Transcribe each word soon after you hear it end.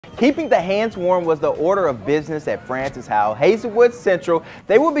Keeping the hands warm was the order of business at Francis Howell. Hazelwood Central,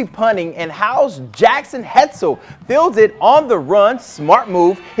 they will be punting, and Howell's Jackson Hetzel fields it on the run. Smart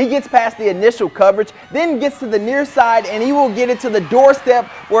move. He gets past the initial coverage, then gets to the near side, and he will get it to the doorstep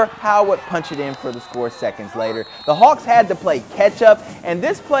where Howell would punch it in for the score seconds later. The Hawks had to play catch up, and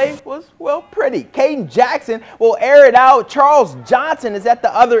this play was, well, pretty. Caden Jackson will air it out. Charles Johnson is at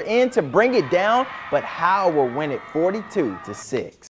the other end to bring it down, but Howell will win it 42-6.